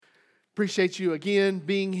Appreciate you again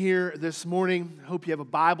being here this morning. Hope you have a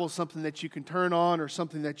Bible, something that you can turn on or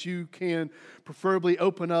something that you can preferably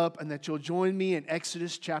open up, and that you'll join me in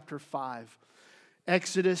Exodus chapter 5.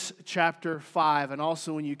 Exodus chapter 5. And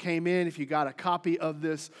also when you came in, if you got a copy of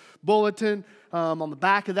this bulletin, on the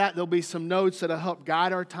back of that, there'll be some notes that'll help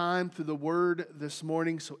guide our time through the Word this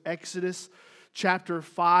morning. So Exodus chapter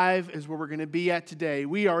 5 is where we're going to be at today.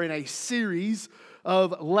 We are in a series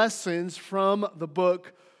of lessons from the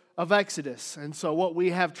book of Exodus. And so what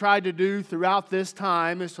we have tried to do throughout this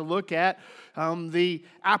time is to look at the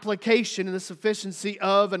application and the sufficiency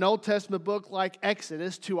of an Old Testament book like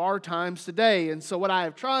Exodus to our times today. And so what I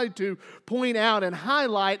have tried to point out and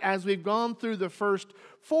highlight as we've gone through the first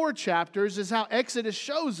 4 chapters is how Exodus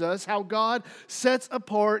shows us how God sets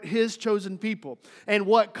apart His chosen people and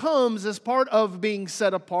what comes as part of being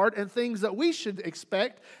set apart and things that we should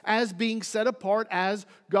expect as being set apart as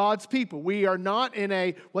God's people. We are not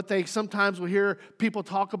in what they sometimes will hear people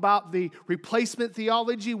talk about, the replacement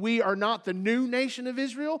theology. We are not the new nation of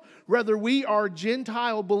Israel. Rather, we are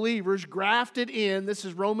Gentile believers grafted in. This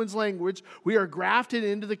is Romans language. We are grafted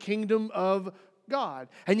into the kingdom of God.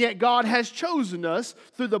 And yet God has chosen us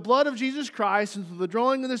through the blood of Jesus Christ and through the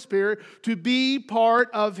drawing of the Spirit to be part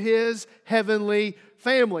of His heavenly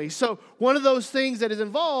family. So one of those things that is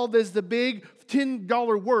involved is the big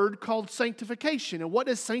 $10 word called sanctification. And what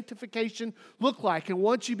does sanctification look like? And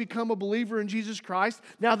once you become a believer in Jesus Christ,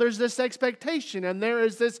 now there's this expectation and there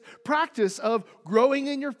is this practice of growing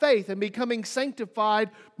in your faith and becoming sanctified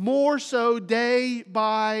more so day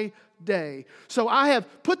by day. So I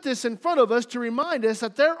have put this in front of us to remind us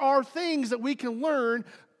that there are things that we can learn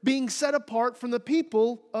being set apart from the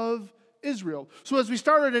people of Israel. So as we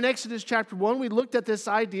started in Exodus chapter 1, we looked at this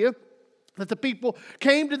idea that the people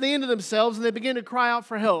came to the end of themselves and they began to cry out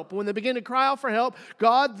for help. And when they began to cry out for help,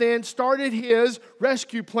 God then started His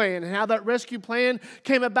rescue plan. And how that rescue plan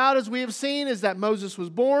came about, as we have seen, is that Moses was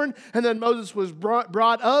born and then Moses was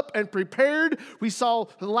brought up and prepared. We saw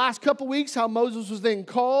the last couple weeks how Moses was then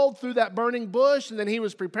called through that burning bush, and then he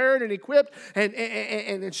was prepared and equipped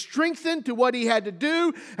and strengthened to what he had to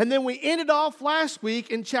do. And then we ended off last week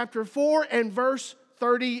in chapter 4 and verse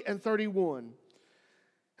 30 and 31.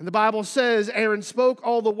 And the Bible says, Aaron spoke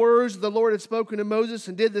all the words the Lord had spoken to Moses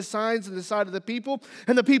and did the signs in the sight of the people.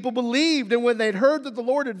 And the people believed. And when they'd heard that the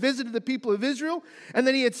Lord had visited the people of Israel and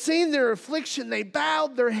that He had seen their affliction, they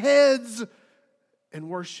bowed their heads and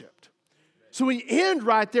worshiped. So when you end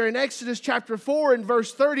right there in Exodus chapter 4 and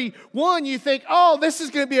verse 31, you think, oh, this is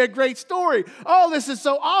going to be a great story. Oh, this is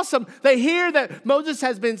so awesome. They hear that Moses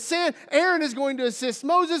has been sent. Aaron is going to assist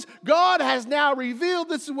Moses. God has now revealed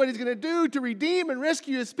this is what He's going to do to redeem and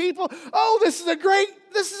rescue His people. Oh, this is a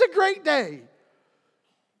great day.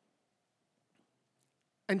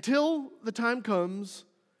 Until the time comes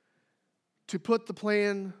to put the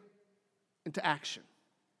plan into action.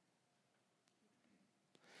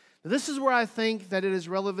 This is where I think that it is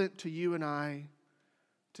relevant to you and I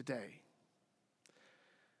today.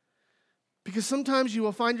 Because sometimes you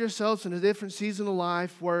will find yourselves in a different season of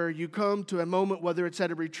life where you come to a moment, whether it's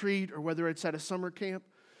at a retreat or whether it's at a summer camp,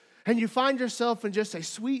 and you find yourself in just a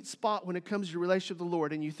sweet spot when it comes to your relationship with the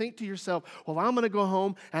Lord. And you think to yourself, well, I'm going to go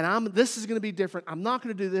home and this is going to be different. I'm not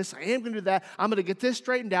going to do this. I am going to do that. I'm going to get this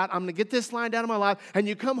straightened out. I'm going to get this lined out in my life. And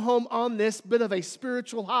you come home on this bit of a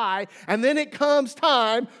spiritual high. And then it comes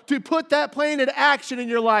time to put that plan into action. And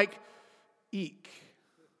you're like, eek.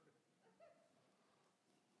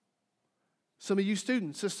 Some of you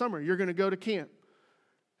students this summer, you're going to go to camp.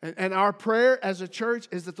 And our prayer as a church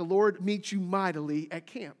is that the Lord meets you mightily at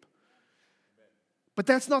camp. But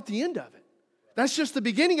that's not the end of it. That's just the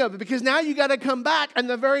beginning of it, because now you got to come back and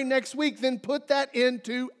the very next week then put that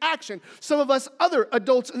into action. Some of us other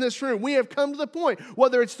adults in this room, we have come to the point,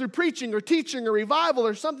 whether it's through preaching or teaching or revival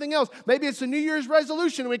or something else, maybe it's a New Year's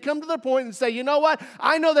resolution, and we come to the point and say, you know what?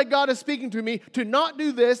 I know that God is speaking to me to not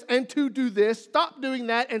do this and to do this. Stop doing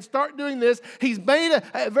that and start doing this. He's made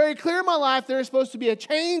it very clear in my life there is supposed to be a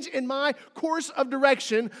change in my course of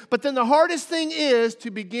direction, but then the hardest thing is to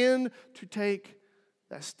begin to take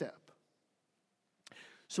that step.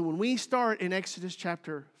 So when we start in Exodus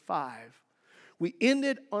chapter 5, we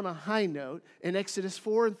ended on a high note in Exodus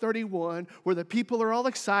 4 and 31 where the people are all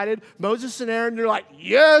excited. Moses and Aaron, they're like,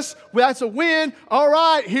 yes, well, that's a win. All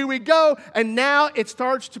right, here we go. And now it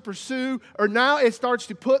starts to put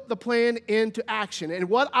the plan into action. And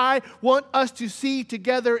what I want us to see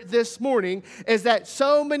together this morning is that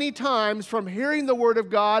so many times from hearing the Word of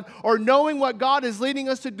God or knowing what God is leading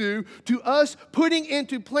us to do to us putting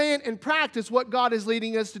into plan and practice what God is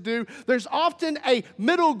leading us to do, there's often a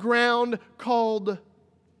middle ground called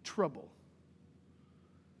trouble.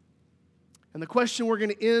 And the question we're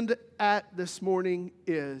going to end at this morning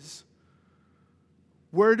is,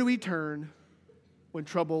 where do we turn when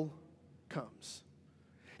trouble comes?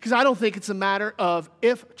 Because I don't think it's a matter of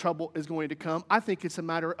if trouble is going to come. I think it's a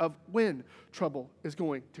matter of when trouble is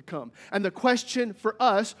going to come. And the question for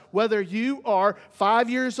us, whether you are 5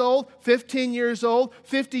 years old, 15 years old,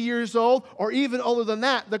 50 years old, or even older than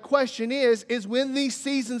that, the question is when these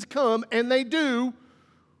seasons come, and they do,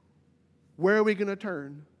 where are we going to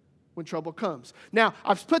turn when trouble comes? Now,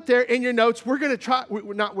 I've put there in your notes, we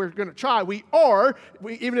are,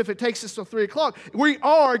 even if it takes us till 3 o'clock, we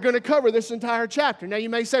are going to cover this entire chapter. Now, you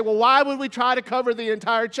may say, well, why would we try to cover the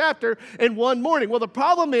entire chapter in one morning? Well, the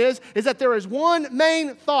problem is that there is one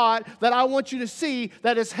main thought that I want you to see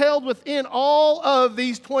that is held within all of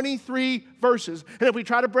these 23 verses. And if we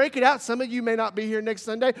try to break it out, some of you may not be here next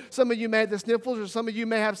Sunday, some of you may have the sniffles, or some of you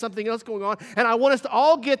may have something else going on, and I want us to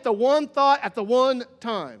all get the one thought at the one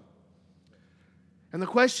time. And the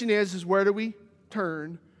question is where do we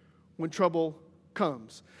turn when trouble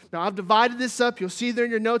comes? Now, I've divided this up. You'll see there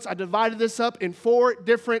in your notes, I divided this up in 4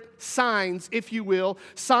 different signs, if you will.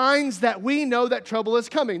 Signs that we know that trouble is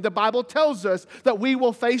coming. The Bible tells us that we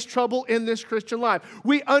will face trouble in this Christian life.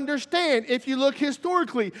 We understand, if you look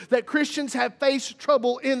historically, that Christians have faced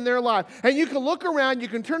trouble in their life. And you can look around, you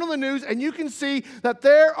can turn on the news, and you can see that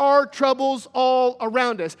there are troubles all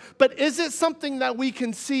around us. But is it something that we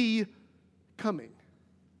can see coming?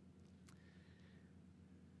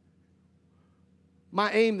 My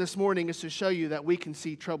aim this morning is to show you that we can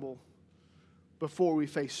see trouble before we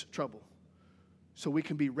face trouble, so we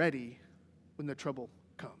can be ready when the trouble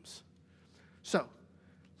comes. So,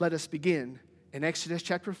 let us begin in Exodus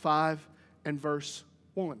chapter 5 and verse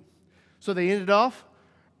 1. So they ended off,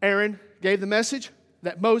 Aaron gave the message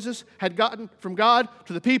that Moses had gotten from God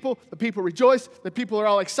to the people. The people rejoiced. The people are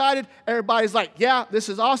all excited. Everybody's like, yeah, this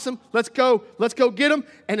is awesome. Let's go get them.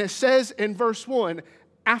 And it says in verse 1,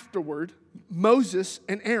 afterward, Moses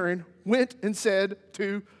and Aaron went and said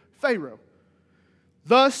to Pharaoh,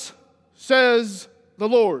 thus says the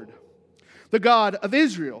Lord, the God of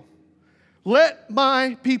Israel, let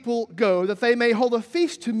my people go, that they may hold a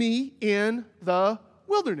feast to me in the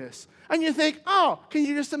wilderness. And you think, oh, can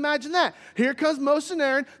you just imagine that? Here comes Moses and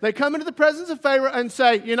Aaron. They come into the presence of Pharaoh and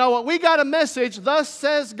say, you know what, we got a message. Thus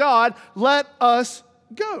says God, let us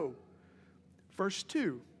go. Verse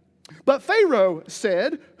 2. But Pharaoh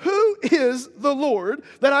said, who is the Lord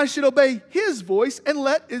that I should obey his voice and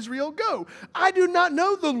let Israel go? I do not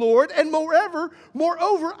know the Lord, and moreover,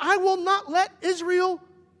 I will not let Israel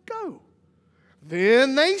go.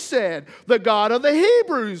 Then they said, the God of the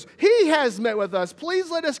Hebrews, he has met with us. Please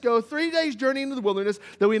let us go 3 days' journey into the wilderness,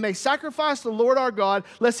 that we may sacrifice the Lord our God,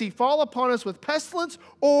 lest he fall upon us with pestilence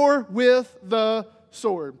or with the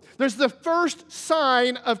sword. There's the first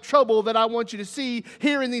sign of trouble that I want you to see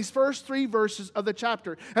here in these first 3 verses of the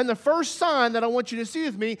chapter. And the first sign that I want you to see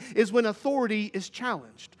with me is when authority is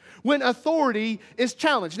challenged. When authority is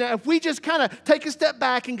challenged. Now, if we just kind of take a step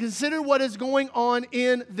back and consider what is going on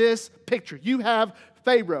in this picture, you have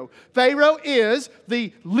Pharaoh. Pharaoh is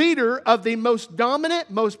the leader of the most dominant,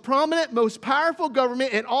 most prominent, most powerful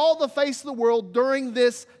government in all the face of the world during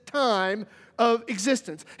this time of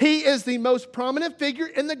existence. He is the most prominent figure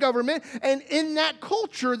in the government, and in that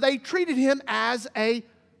culture, they treated him as a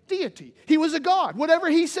deity. He was a god. Whatever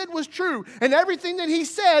he said was true, and everything that he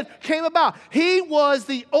said came about. He was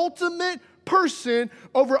the ultimate person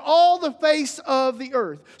over all the face of the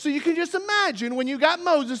earth. So you can just imagine when you got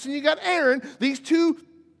Moses and you got Aaron, these 2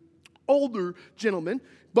 older gentlemen,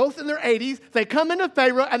 both in their 80s, they come into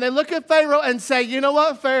Pharaoh and they look at Pharaoh and say, you know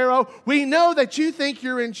what, Pharaoh, we know that you think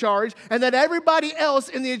you're in charge and that everybody else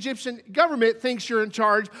in the Egyptian government thinks you're in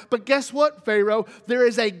charge. But guess what, Pharaoh? There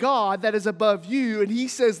is a God that is above you, and he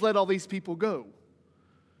says, let all these people go.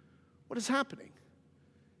 What is happening?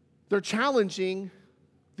 They're challenging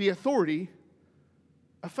the authority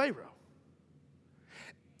of Pharaoh.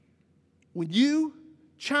 When you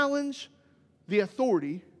challenge the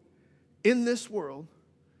authority in this world,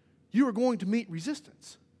 you are going to meet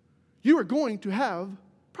resistance. You are going to have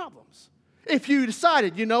problems. If you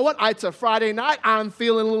decided, you know what, it's a Friday night, I'm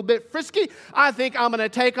feeling a little bit frisky, I think I'm going to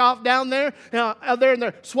take off down there, out there in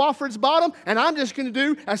the Swafford's Bottom, and I'm just going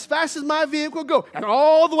to do as fast as my vehicle go, and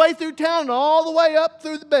all the way through town and all the way up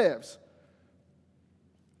through the Bevs.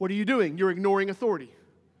 What are you doing? You're ignoring authority.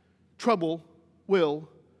 Trouble will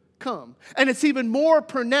come. And it's even more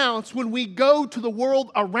pronounced when we go to the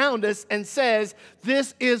world around us and says,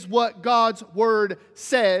 this is what God's word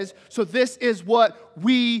says, so this is what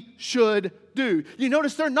we should do. You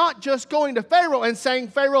notice they're not just going to Pharaoh and saying,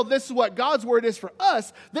 Pharaoh, this is what God's word is for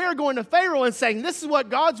us. They're going to Pharaoh and saying, this is what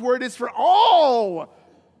God's word is for all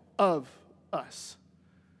of us.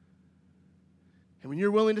 And when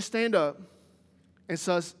you're willing to stand up and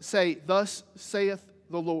say, thus saith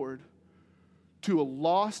the Lord, to a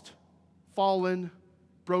lost, fallen,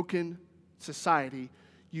 broken society,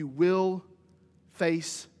 you will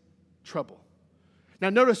face trouble. Now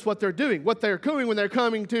notice what they're doing. What they're doing when they're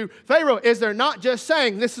coming to Pharaoh is they're not just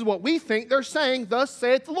saying, this is what we think. They're saying, thus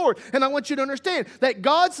saith the Lord. And I want you to understand that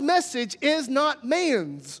God's message is not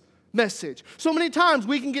man's message. So many times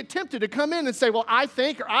we can get tempted to come in and say, well, I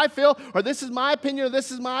think, or I feel, or this is my opinion, or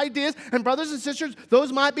this is my ideas. And brothers and sisters,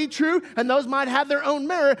 those might be true, and those might have their own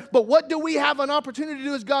merit. But what do we have an opportunity to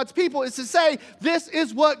do as God's people is to say, this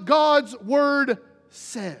is what God's word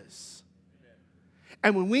says.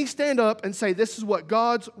 And when we stand up and say, this is what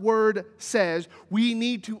God's word says, we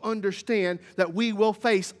need to understand that we will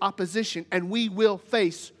face opposition and we will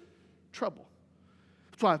face trouble.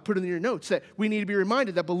 That's why I put in your notes that we need to be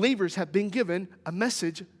reminded that believers have been given a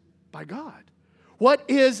message by God. What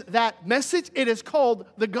is that message? It is called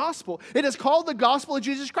the gospel. It is called the gospel of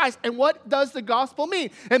Jesus Christ. And what does the gospel mean?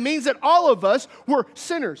 It means that all of us were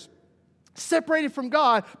sinners, separated from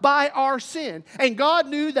God by our sin. And God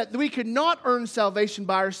knew that we could not earn salvation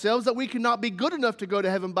by ourselves, that we could not be good enough to go to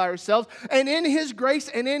heaven by ourselves. And in His grace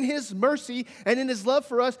and in His mercy and in His love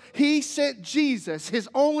for us, He sent Jesus, His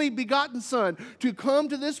only begotten Son, to come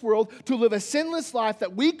to this world to live a sinless life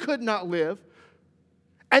that we could not live,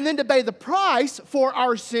 and then to pay the price for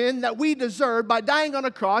our sin that we deserved by dying on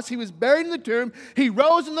a cross. He was buried in the tomb. He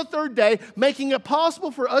rose on the third day, making it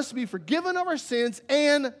possible for us to be forgiven of our sins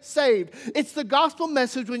and saved. It's the gospel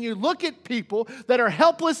message when you look at people that are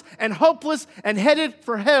helpless and hopeless and headed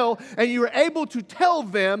for hell, and you are able to tell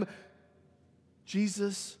them,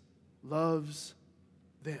 Jesus loves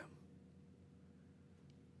them.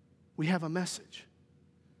 We have a message.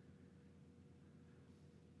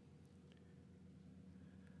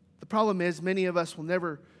 The problem is many of us will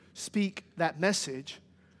never speak that message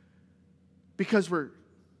because we're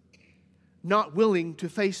not willing to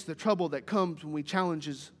face the trouble that comes when we challenge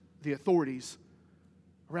the authorities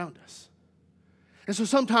around us. And so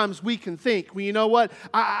sometimes we can think, well, you know what?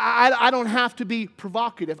 I don't have to be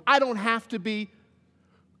provocative. I don't have to be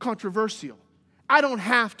controversial. I don't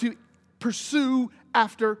have to pursue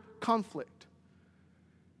after conflict.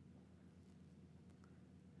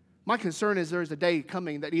 My concern is there's a day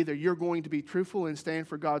coming that either you're going to be truthful and stand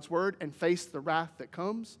for God's word and face the wrath that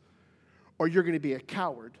comes, or you're going to be a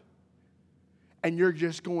coward and you're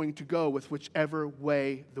just going to go with whichever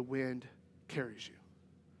way the wind carries you.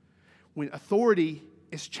 When authority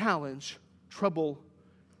is challenged, trouble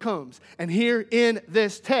comes. And here in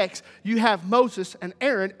this text, you have Moses and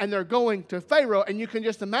Aaron, and they're going to Pharaoh. And you can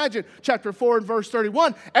just imagine chapter 4 and verse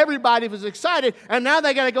 31. Everybody was excited, and now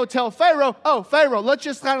they got to go tell Pharaoh, oh, Pharaoh, let's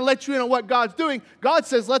just kind of let you in on what God's doing. God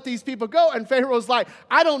says, let these people go. And Pharaoh's like,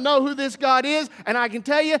 I don't know who this God is, and I can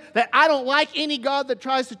tell you that I don't like any God that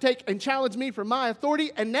tries to take and challenge me for my authority.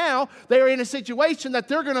 And now they are in a situation that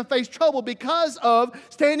they're going to face trouble because of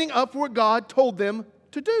standing up for what God told them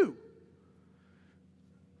to do.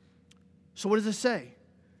 So what does it say?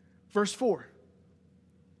 Verse 4.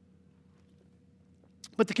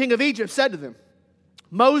 But the king of Egypt said to them,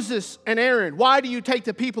 Moses and Aaron, why do you take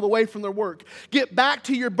the people away from their work? Get back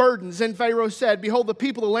to your burdens. And Pharaoh said, behold, the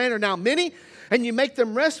people of the land are now many, and you make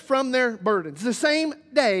them rest from their burdens. The same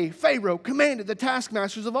day, Pharaoh commanded the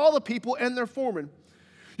taskmasters of all the people and their foremen,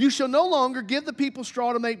 you shall no longer give the people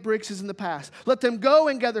straw to make bricks as in the past. Let them go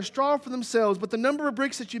and gather straw for themselves, but the number of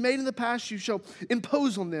bricks that you made in the past you shall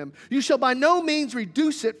impose on them. You shall by no means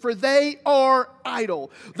reduce it, for they are idle.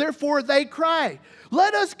 Therefore they cry,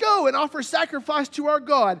 let us go and offer sacrifice to our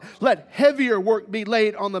God. Let heavier work be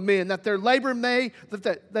laid on the men, that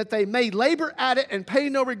they may labor at it and pay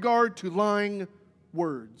no regard to lying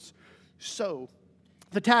words. So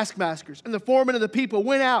the taskmasters and the foremen of the people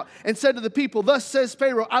went out and said to the people, thus says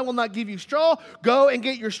Pharaoh, I will not give you straw. Go and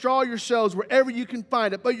get your straw yourselves wherever you can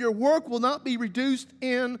find it, but your work will not be reduced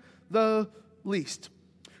in the least.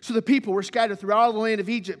 So the people were scattered throughout all the land of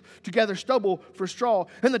Egypt to gather stubble for straw.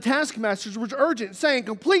 And the taskmasters were urgent, saying,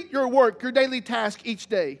 complete your work, your daily task each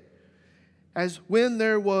day, as when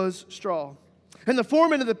there was straw. And the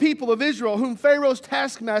foremen of the people of Israel, whom Pharaoh's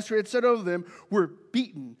taskmaster had set over them, were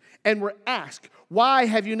beaten and were asked, why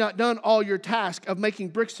have you not done all your task of making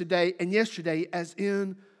bricks today and yesterday as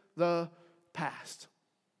in the past?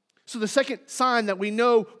 So the second sign that we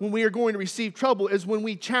know when we are going to receive trouble is when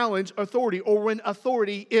we challenge authority or when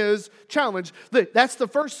authority is challenged. That's the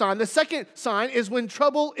first sign. The second sign is when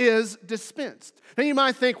trouble is dispensed. Now you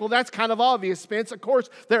might think, well, that's kind of obvious, Spence. Of course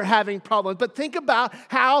they're having problems. But think about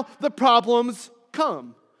how the problems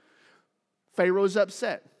come. Pharaoh's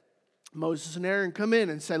upset. Moses and Aaron come in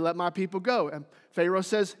and say, let my people go. And Pharaoh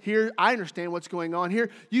says, here, I understand what's going on here.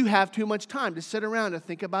 You have too much time to sit around and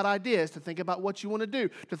think about ideas, to think about what you want to do,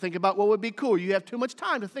 to think about what would be cool. You have too much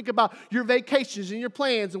time to think about your vacations and your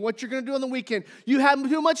plans and what you're going to do on the weekend. You have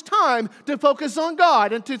too much time to focus on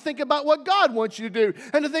God and to think about what God wants you to do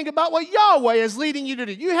and to think about what Yahweh is leading you to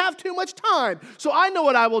do. You have too much time. So I know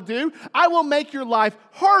what I will do. I will make your life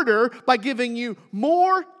harder by giving you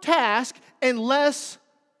more task and less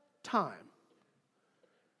time.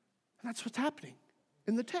 And that's what's happening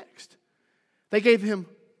in the text. They gave him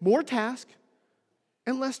more task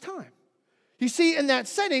and less time. You see, in that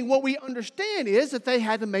setting, what we understand is that they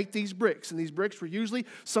had to make these bricks. And these bricks were usually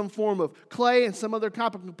some form of clay and some other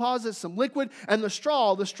type of composite, some liquid, and the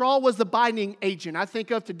straw. The straw was the binding agent. I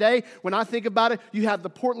think of today, when I think about it, you have the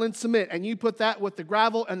Portland cement, and you put that with the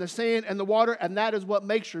gravel and the sand and the water, and that is what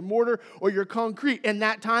makes your mortar or your concrete. In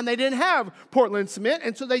that time, they didn't have Portland cement,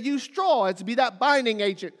 and so they used straw to be that binding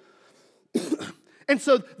agent. And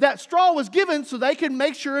so that straw was given so they could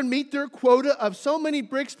make sure and meet their quota of so many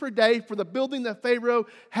bricks per day for the building that Pharaoh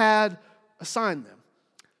had assigned them.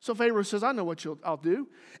 So Pharaoh says, I know what I'll do.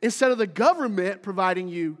 Instead of the government providing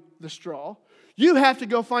you the straw, you have to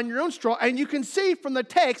go find your own straw. And you can see from the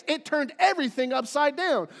text, it turned everything upside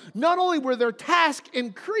down. Not only were their tasks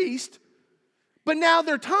increased, but now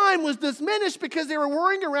their time was diminished because they were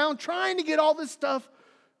worrying around trying to get all this stuff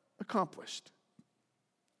accomplished.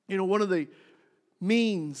 You know, one of the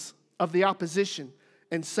means of the opposition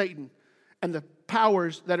and Satan and the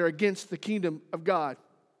powers that are against the kingdom of God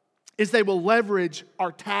is they will leverage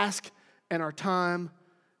our task and our time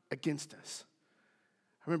against us.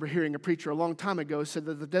 I remember hearing a preacher a long time ago said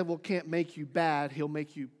that the devil can't make you bad, he'll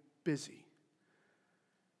make you busy.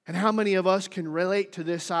 And how many of us can relate to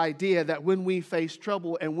this idea that when we face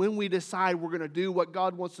trouble and when we decide we're going to do what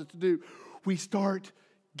God wants us to do, we start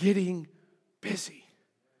getting busy.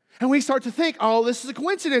 And we start to think, oh, this is a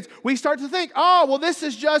coincidence. We start to think, oh, well, this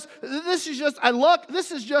is just a luck.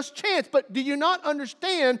 This is just chance. But do you not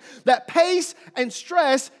understand that pace and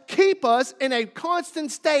stress keep us in a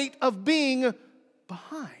constant state of being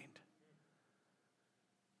behind?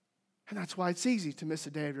 And that's why it's easy to miss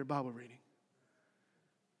a day of your Bible reading.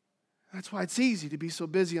 That's why it's easy to be so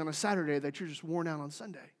busy on a Saturday that you're just worn out on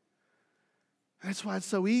Sunday. That's why it's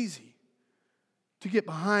so easy to get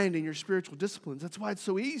behind in your spiritual disciplines. That's why it's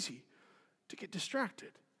so easy to get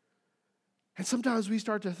distracted. And sometimes we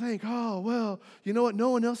start to think, oh, well, you know what?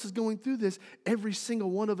 No one else is going through this. Every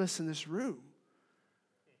single one of us in this room,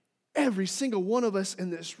 every single one of us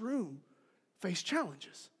in this room face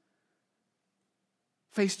challenges,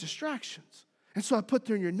 face distractions. And so I put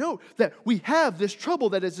there in your note that we have this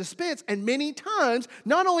trouble that is dispensed, and many times,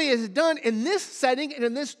 not only is it done in this setting and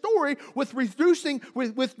in this story with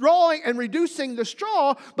withdrawing and reducing the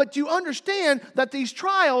straw, but you understand that these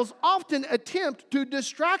trials often attempt to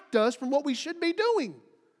distract us from what we should be doing.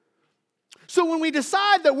 So when we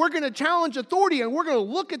decide that we're going to challenge authority and we're going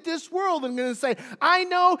to look at this world and going to say, I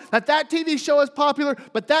know that TV show is popular,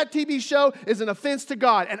 but that TV show is an offense to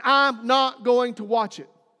God, and I'm not going to watch it.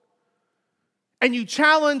 And you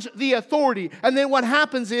challenge the authority. And then what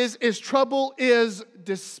happens is trouble is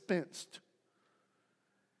dispensed.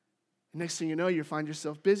 Next thing you know, you find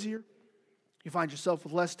yourself busier. You find yourself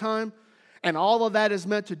with less time. And all of that is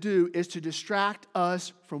meant to do is to distract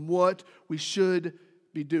us from what we should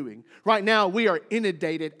be doing. Right now, we are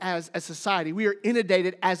inundated as a society. We are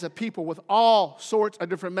inundated as a people with all sorts of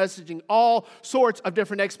different messaging, all sorts of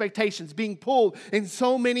different expectations being pulled in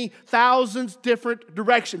so many thousands different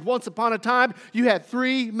directions. Once upon a time, you had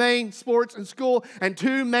 3 main sports in school and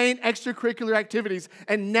 2 main extracurricular activities.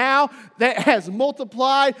 And now that has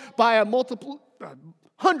multiplied by a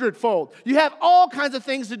hundredfold. You have all kinds of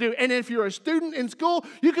things to do. And if you're a student in school,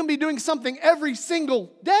 you can be doing something every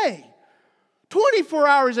single day. 24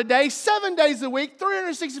 hours a day, 7 days a week,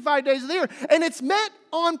 365 days a year. And it's meant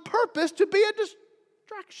on purpose to be a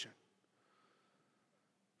distraction.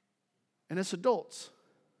 And as adults,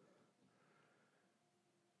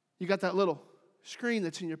 you got that little screen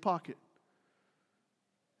that's in your pocket.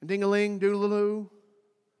 And ding-a-ling, doodle-a-loo,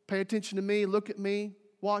 pay attention to me, look at me,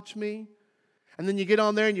 watch me. And then you get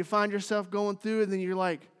on there and you find yourself going through, and then you're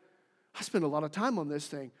like, I spend a lot of time on this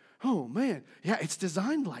thing. Oh, man, yeah, it's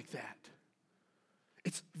designed like that.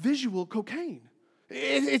 It's visual cocaine.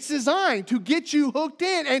 It's designed to get you hooked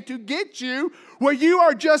in and to get you where you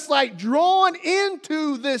are just like drawn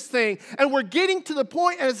into this thing. And we're getting to the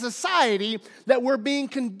point as a society that we're being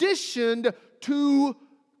conditioned to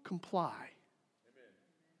comply.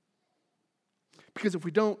 Because if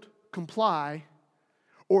we don't comply,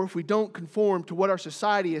 or if we don't conform to what our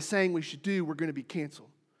society is saying we should do, we're going to be canceled.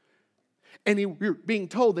 And you're being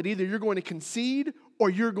told that either you're going to concede or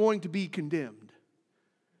you're going to be condemned.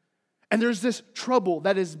 And there's this trouble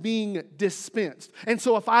that is being dispensed. And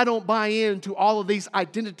so if I don't buy into all of these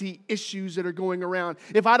identity issues that are going around,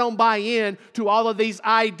 if I don't buy in to all of these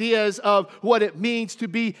ideas of what it means to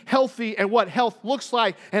be healthy and what health looks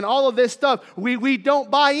like and all of this stuff, we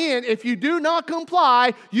don't buy in. If you do not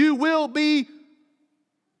comply, you will be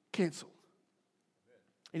canceled.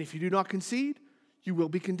 And if you do not concede, you will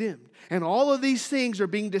be condemned. And all of these things are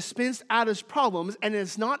being dispensed out as problems, and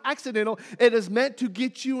it's not accidental. It is meant to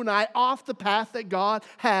get you and I off the path that God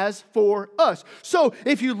has for us. So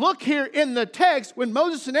if you look here in the text, when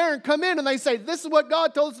Moses and Aaron come in and they say, this is what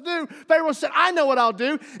God told us to do, Pharaoh said, I know what I'll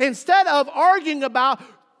do. Instead of arguing about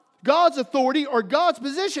God's authority or God's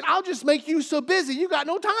position, I'll just make you so busy, you got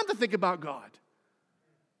no time to think about God.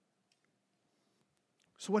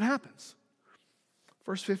 So what happens?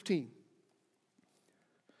 Verse 15.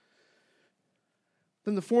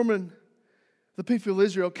 Then the foreman, the people of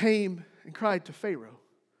Israel, came and cried to Pharaoh,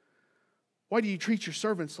 why do you treat your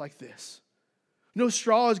servants like this? No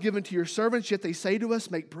straw is given to your servants, yet they say to us,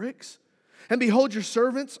 make bricks. And behold, your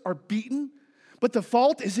servants are beaten, but the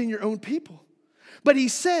fault is in your own people. But he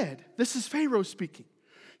said, this is Pharaoh speaking,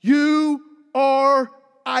 you are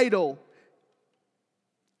idle.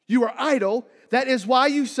 You are idle. That is why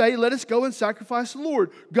you say, let us go and sacrifice the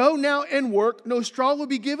Lord. Go now and work. No straw will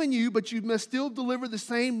be given you, but you must still deliver the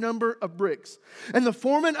same number of bricks. And the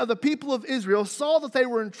foreman of the people of Israel saw that they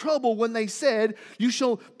were in trouble when they said, you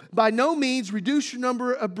shall by no means reduce your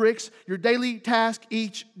number of bricks, your daily task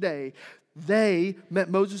each day. They met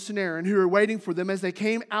Moses and Aaron, who were waiting for them as they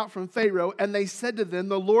came out from Pharaoh, and they said to them,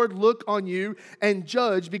 the Lord look on you and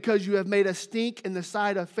judge, because you have made a stink in the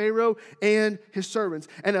sight of Pharaoh and his servants,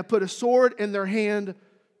 and have put a sword in their hand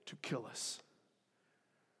to kill us.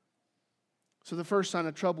 So the first sign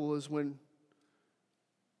of trouble is when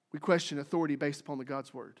we question authority based upon the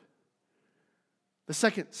God's word. The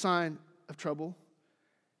second sign of trouble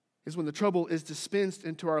is when the trouble is dispensed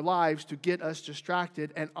into our lives to get us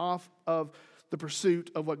distracted and off of the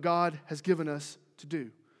pursuit of what God has given us to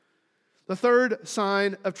do. The third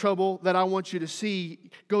sign of trouble that I want you to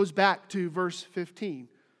see goes back to verse 15.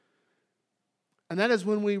 And that is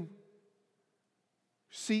when we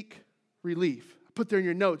seek relief. Put there in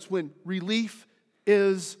your notes, when relief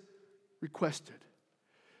is requested.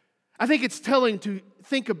 I think it's telling to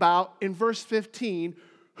think about in verse 15,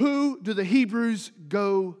 who do the Hebrews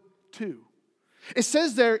go to? It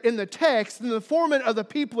says there in the text, in the foreman of the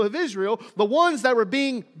people of Israel, the ones that were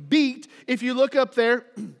being beat, if you look up there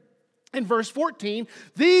in verse 14,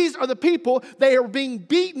 these are the people, they are being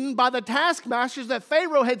beaten by the taskmasters that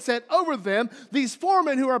Pharaoh had set over them. These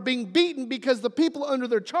foremen who are being beaten because the people under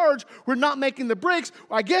their charge were not making the bricks.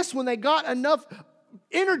 I guess when they got enough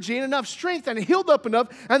energy and enough strength and healed up enough,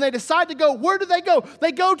 and they decide to go, where do they go?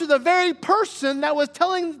 They go to the very person that was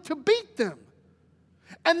telling them to beat them.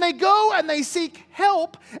 And they go and they seek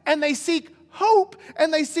help and they seek hope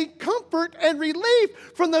and they seek comfort and relief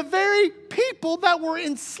from the very people that were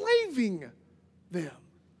enslaving them.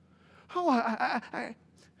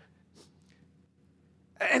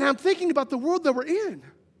 And I'm thinking about the world that we're in.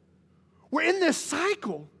 We're in this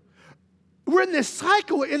cycle. We're in this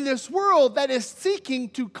cycle in this world that is seeking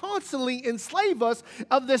to constantly enslave us,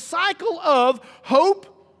 of this cycle of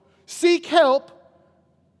hope, seek help,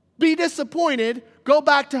 be disappointed, go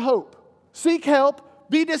back to hope. Seek help,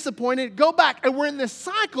 be disappointed, go back. And we're in this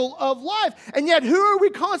cycle of life. And yet, who are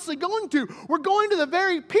we constantly going to? We're going to the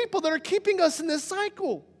very people that are keeping us in this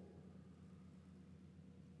cycle.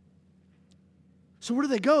 So where do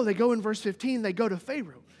they go? They go in verse 15, they go to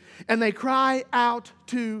Pharaoh. And they cry out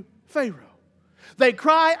to Pharaoh. They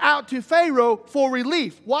cry out to Pharaoh for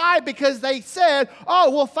relief. Why? Because they said, oh,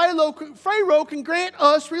 well, Pharaoh can grant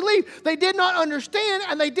us relief. They did not understand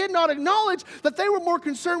and they did not acknowledge that they were more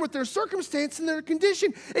concerned with their circumstance and their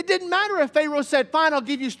condition. It didn't matter if Pharaoh said, fine, I'll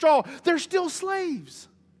give you straw. They're still slaves.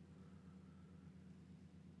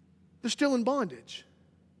 They're still in bondage.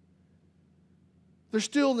 They're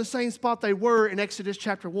still in the same spot they were in Exodus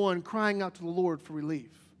chapter 1, crying out to the Lord for relief.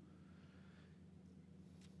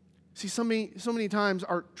 See, so many times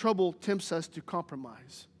our trouble tempts us to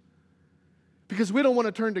compromise. Because we don't want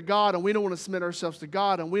to turn to God, and we don't want to submit ourselves to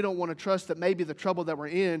God, and we don't want to trust that maybe the trouble that we're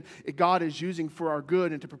in, God is using for our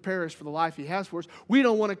good and to prepare us for the life He has for us. We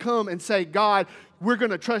don't want to come and say, God, we're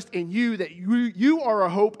going to trust in You, that you are our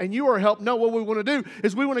hope and You are our help. No, what we want to do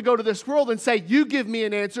is we want to go to this world and say, You give me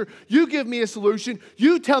an answer. You give me a solution.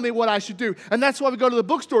 You tell me what I should do. And that's why we go to the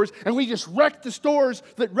bookstores and we just wreck the stores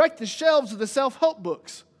that wreck the shelves of the self-help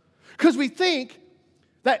books. Because we think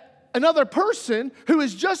that another person who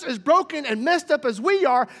is just as broken and messed up as we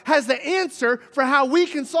are has the answer for how we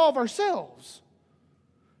can solve ourselves.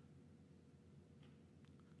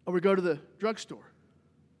 Or we go to the drugstore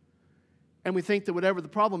and we think that whatever the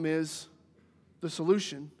problem is, the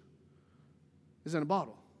solution is in a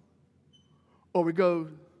bottle. Or we go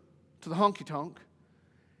to the honky-tonk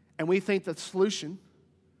and we think that the solution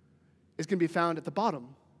is going to be found at the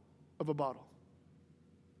bottom of a bottle.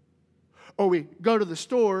 Or we go to the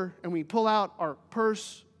store and we pull out our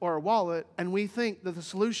purse or our wallet and we think that the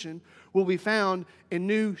solution will be found in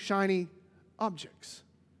new, shiny objects.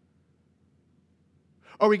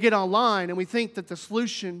 Or we get online and we think that the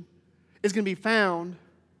solution is going to be found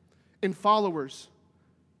in followers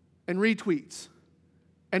and retweets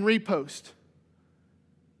and repost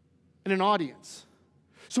and an audience.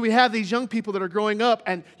 So we have these young people that are growing up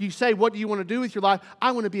and you say, what do you want to do with your life?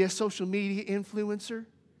 I want to be a social media influencer.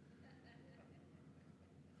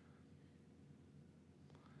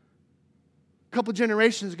 A couple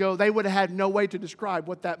generations ago, they would have had no way to describe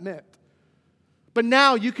what that meant. But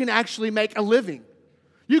now you can actually make a living.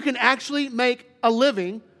 You can actually make a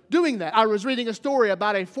living doing that. I was reading a story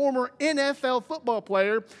about a former NFL football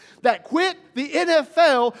player that quit the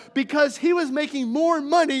NFL because he was making more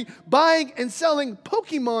money buying and selling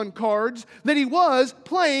Pokemon cards than he was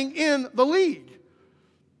playing in the league.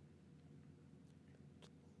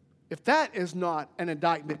 If that is not an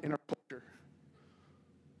indictment in our culture.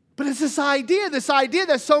 But it's this idea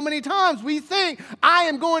that so many times we think, I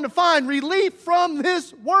am going to find relief from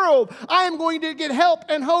this world. I am going to get help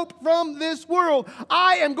and hope from this world.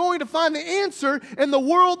 I am going to find the answer in the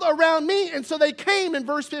world around me. And so they came in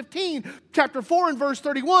verse 15, chapter 4 and verse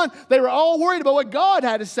 31. They were all worried about what God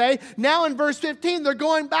had to say. Now in verse 15, they're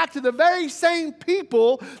going back to the very same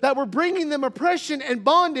people that were bringing them oppression and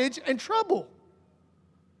bondage and trouble.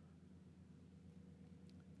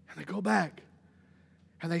 And they go back.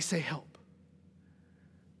 And they say, help.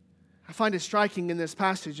 I find it striking in this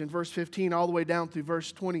passage in verse 15 all the way down through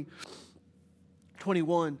verse 20,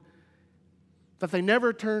 21, that they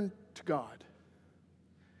never turn to God.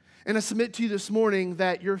 And I submit to you this morning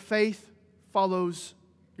that your faith follows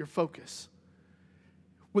your focus.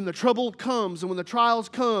 When the trouble comes and when the trials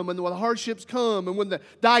come and when the hardships come and when the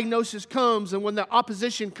diagnosis comes and when the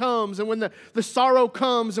opposition comes and when the sorrow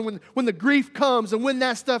comes and when the grief comes and when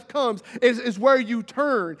that stuff comes is where you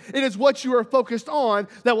turn. It is what you are focused on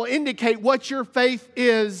that will indicate what your faith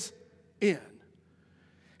is in.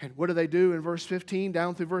 And what do they do in verse 15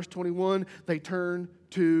 down through verse 21? They turn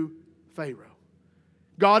to Pharaoh.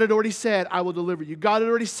 God had already said, I will deliver you. God had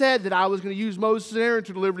already said that I was going to use Moses and Aaron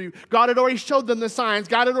to deliver you. God had already showed them the signs.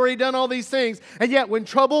 God had already done all these things. And yet when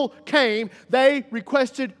trouble came, they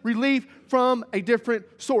requested relief from a different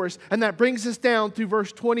source. And that brings us down to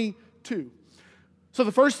verse 22. So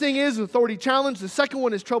the first thing is authority challenge. The second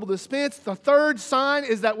one is trouble dispense. The third sign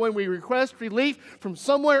is that when we request relief from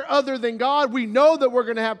somewhere other than God, we know that we're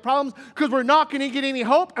going to have problems because we're not going to get any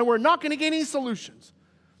hope and we're not going to get any solutions.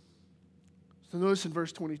 So notice in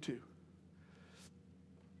verse 22.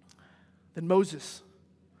 Then Moses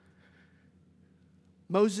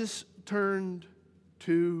turned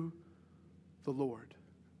to the Lord.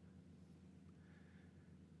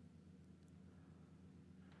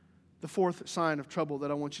 The fourth sign of trouble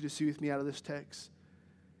that I want you to see with me out of this text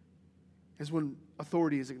is when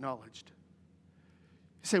authority is acknowledged.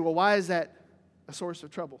 You say, well, why is that a source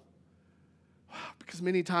of trouble? Because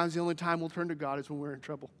many times the only time we'll turn to God is when we're in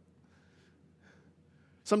trouble.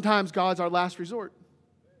 Sometimes God's our last resort.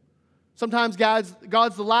 Sometimes God's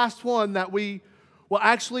the last one that we will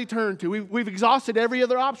actually turn to. We've exhausted every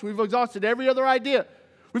other option. We've exhausted every other idea.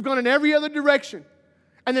 We've gone in every other direction.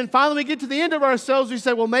 And then finally we get to the end of ourselves. We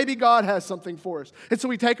say, well, maybe God has something for us. And so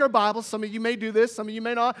we take our Bibles. Some of you may do this. Some of you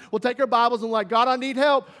may not. We'll take our Bibles and we're like, God, I need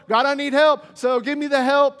help. God, I need help. So give me the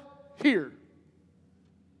help here.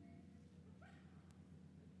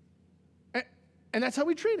 And that's how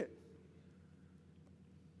we treat it.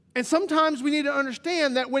 And sometimes we need to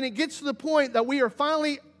understand that when it gets to the point that we are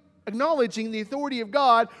finally acknowledging the authority of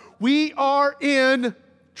God, we are in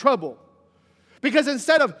trouble. Because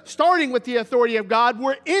instead of starting with the authority of God,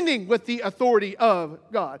 we're ending with the authority of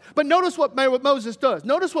God. But notice what Moses does.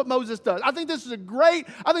 Notice what Moses does. I think this is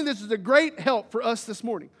a great help for us this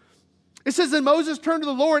morning. It says, "Then Moses turned to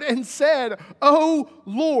the Lord and said, 'O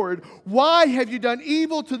Lord, why have you done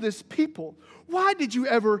evil to this people? Why did you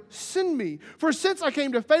ever send me? For since I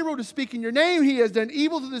came to Pharaoh to speak in your name, he has done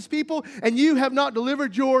evil to this people, and you have not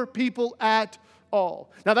delivered your people at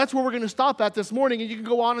all.'" Now that's where we're going to stop at this morning, and you can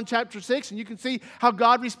go on in chapter 6 and you can see how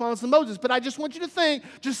God responds to Moses. But I just want you to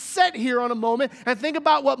just sit here on a moment and think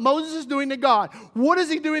about what Moses is doing to God. What is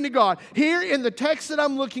he doing to God? Here in the text that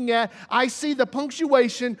I'm looking at, I see the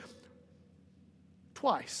punctuation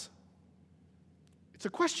twice. It's a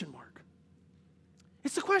question mark.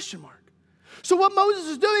 It's a question mark. So what Moses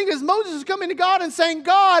is doing is Moses is coming to God and saying,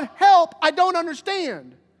 "God, help, I don't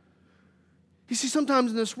understand." You see,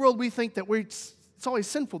 sometimes in this world we think that it's always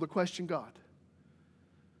sinful to question God.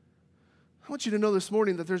 I want you to know this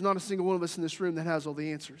morning that there's not a single one of us in this room that has all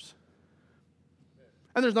the answers.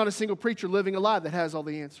 And there's not a single preacher living alive that has all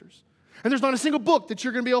the answers. And there's not a single book that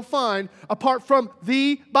you're going to be able to find apart from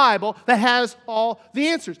the Bible that has all the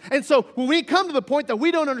answers. And so when we come to the point that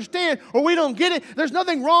we don't understand or we don't get it, there's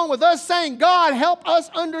nothing wrong with us saying, "God, help us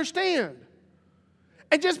understand."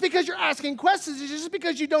 And just because you're asking questions, just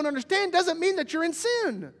because you don't understand, doesn't mean that you're in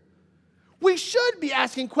sin. We should be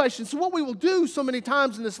asking questions. So what we will do so many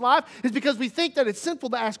times in this life is because we think that it's sinful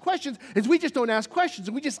to ask questions, is we just don't ask questions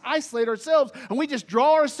and we just isolate ourselves and we just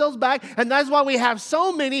draw ourselves back. And that's why we have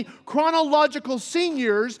so many chronological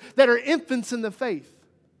seniors that are infants in the faith.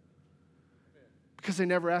 Because they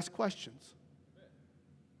never asked questions.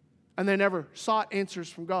 And they never sought answers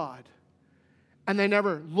from God. And they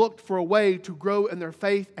never looked for a way to grow in their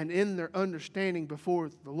faith and in their understanding before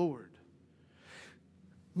the Lord.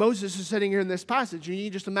 Moses is sitting here in this passage, and you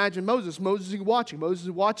just imagine Moses. Moses is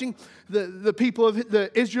watching the people of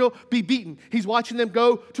Israel be beaten. He's watching them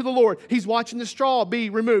go to the Lord. He's watching the straw be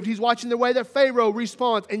removed. He's watching the way that Pharaoh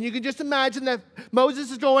responds. And you can just imagine that Moses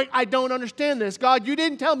is going, "I don't understand this. God, you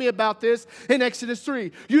didn't tell me about this in Exodus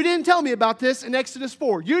 3. You didn't tell me about this in Exodus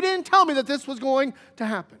 4. You didn't tell me that this was going to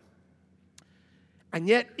happen." And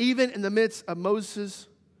yet, even in the midst of Moses'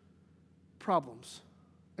 problems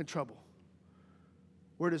and trouble,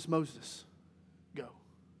 where does Moses go?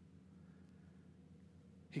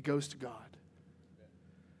 He goes to God.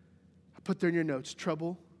 I put there in your notes,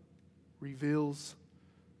 trouble reveals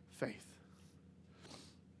faith.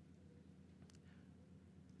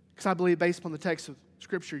 Because I believe based upon the text of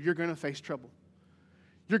Scripture, you're going to face trouble.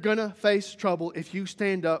 You're going to face trouble if you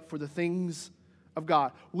stand up for the things of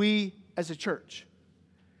God. We as a church,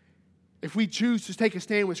 if we choose to take a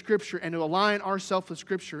stand with Scripture and to align ourselves with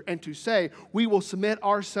Scripture and to say we will submit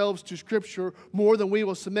ourselves to Scripture more than we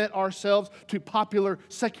will submit ourselves to popular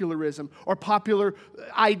secularism or popular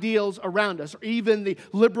ideals around us or even the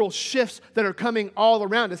liberal shifts that are coming all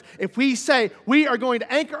around us. If we say we are going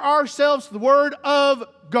to anchor ourselves to the Word of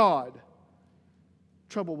God,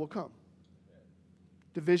 trouble will come.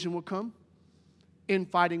 Division will come.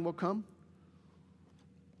 Infighting will come.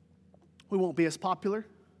 We won't be as popular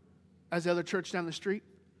as the other church down the street.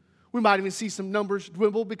 We might even see some numbers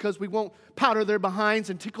dwindle because we won't powder their behinds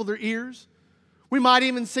and tickle their ears. We might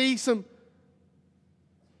even see some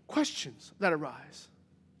questions that arise.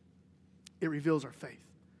 It reveals our faith.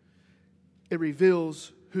 It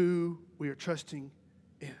reveals who we are trusting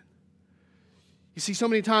in. You see, so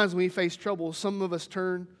many times when we face trouble, some of us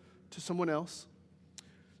turn to someone else.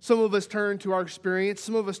 Some of us turn to our experience.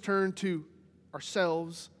 Some of us turn to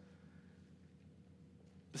ourselves.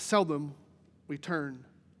 But seldom we turn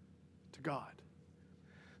to God.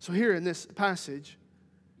 So here in this passage,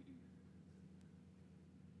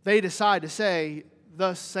 they decide to say,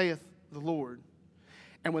 "Thus saith the Lord."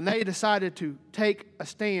 And when they decided to take a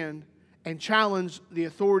stand and challenge the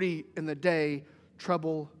authority in the day,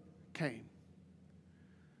 trouble came.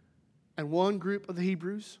 And one group of the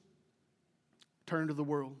Hebrews turned to the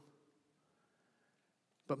world.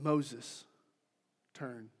 But Moses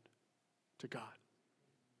turned to God.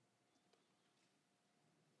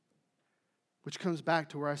 Which comes back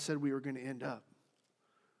to where I said we were going to end up.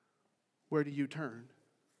 Where do you turn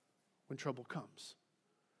when trouble comes?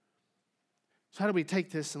 So how do we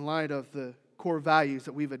take this in light of the core values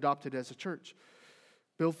that we've adopted as a church?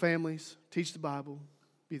 Build families, teach the Bible,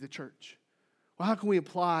 be the church. Well, how can we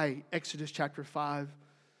apply Exodus chapter 5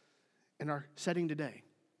 in our setting today?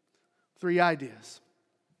 3 ideas.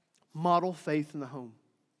 Model faith in the home.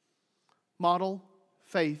 Model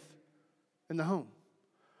faith in the home.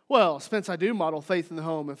 Well, Spence, I do model faith in the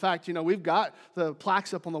home. In fact, we've got the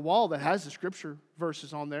plaques up on the wall that has the scripture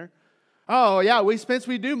verses on there. Oh, yeah, Spence,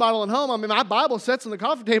 we do model at home. I mean, my Bible sits on the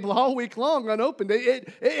coffee table all week long unopened.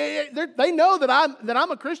 They know that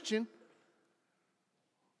I'm a Christian.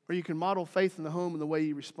 Or you can model faith in the home in the way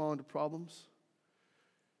you respond to problems,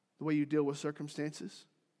 the way you deal with circumstances.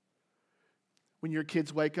 When your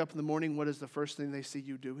kids wake up in the morning, what is the first thing they see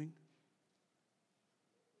you doing?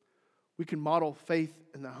 We can model faith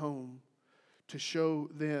in the home to show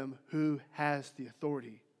them who has the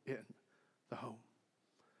authority in the home.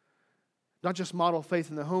 Not just model faith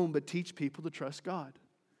in the home, but teach people to trust God.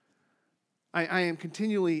 I am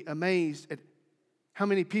continually amazed at how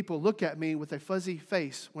many people look at me with a fuzzy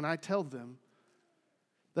face when I tell them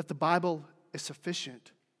that the Bible is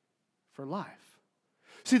sufficient for life.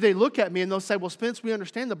 See, they look at me and they'll say, well, Spence, we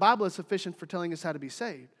understand the Bible is sufficient for telling us how to be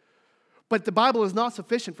saved. But the Bible is not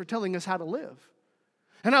sufficient for telling us how to live.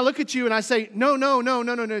 And I look at you and I say,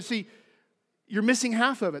 no. See, you're missing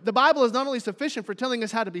half of it. The Bible is not only sufficient for telling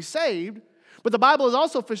us how to be saved, but the Bible is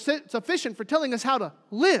also sufficient for telling us how to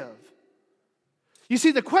live. You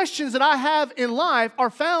see, the questions that I have in life are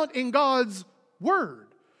found in God's Word.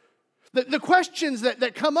 The questions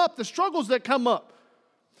that come up, the struggles that come up,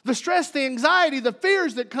 the stress, the anxiety, the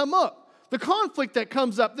fears that come up, the conflict that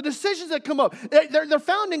comes up, the decisions that come up, they're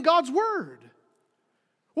found in God's Word.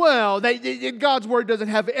 Well, God's Word doesn't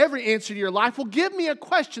have every answer to your life. Well, give me a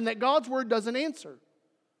question that God's Word doesn't answer.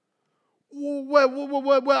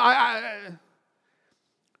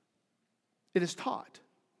 It is taught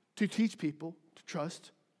to teach people to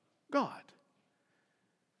trust God.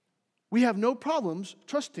 We have no problems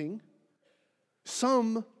trusting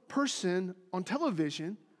some person on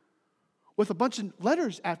television with a bunch of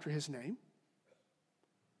letters after his name.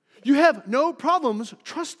 You have no problems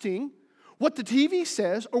trusting what the TV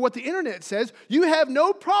says or what the internet says. You have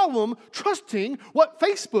no problem trusting what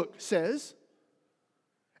Facebook says.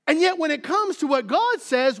 And yet when it comes to what God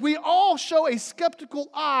says, we all show a skeptical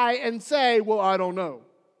eye and say, well, I don't know.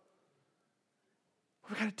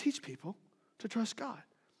 We've got to teach people to trust God.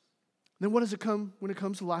 Then what does it come when it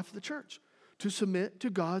comes to the life of the church? To submit to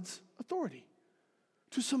God's authority.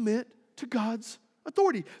 To submit to God's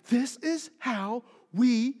authority. This is how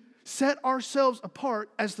we set ourselves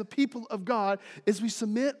apart as the people of God, is we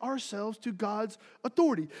submit ourselves to God's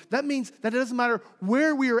authority. That means that it doesn't matter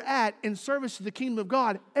where we are at in service to the kingdom of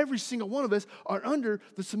God, every single one of us are under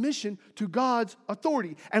the submission to God's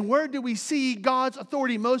authority. And where do we see God's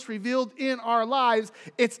authority most revealed in our lives?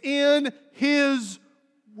 It's in His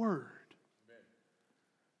Word.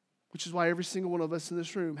 Which is why every single one of us in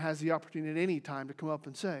this room has the opportunity at any time to come up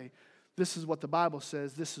and say, this is what the Bible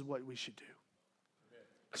says, this is what we should do.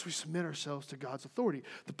 Because we submit ourselves to God's authority.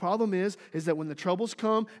 The problem is that when the troubles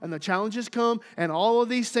come and the challenges come and all of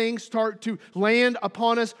these things start to land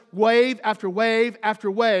upon us wave after wave after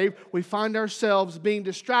wave, we find ourselves being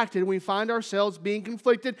distracted, and we find ourselves being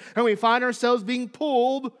conflicted, and we find ourselves being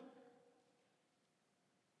pulled. And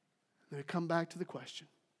then we come back to the question,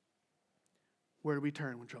 where do we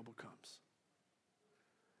turn when trouble comes?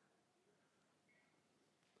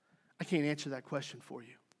 I can't answer that question for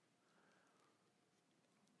you.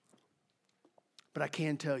 But I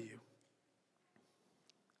can tell you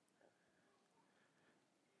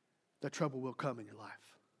that trouble will come in your life.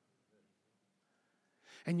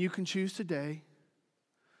 And you can choose today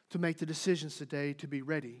to make the decisions today to be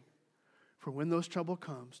ready for when those trouble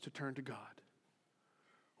comes to turn to God.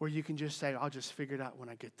 Or you can just say, I'll just figure it out when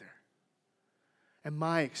I get there. And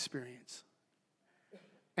my experience,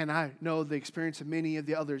 and I know the experience of many of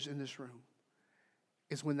the others in this room,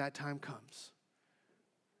 is when that time comes,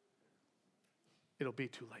 it'll be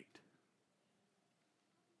too late.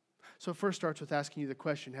 So it first starts with asking you the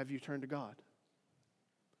question, have you turned to God?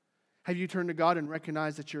 Have you turned to God and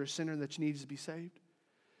recognized that you're a sinner that needs to be saved?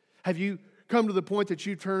 Have you come to the point that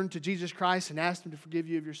you turned to Jesus Christ and asked Him to forgive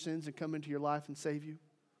you of your sins and come into your life and save you?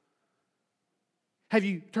 Have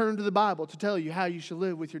you turned to the Bible to tell you how you should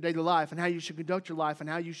live with your daily life and how you should conduct your life and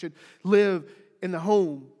how you should live in the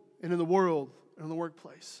home and in the world and in the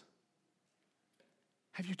workplace?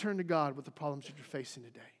 Have you turned to God with the problems that you're facing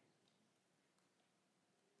today?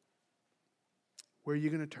 Where are you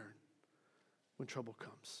going to turn when trouble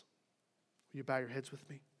comes? Will you bow your heads with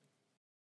me?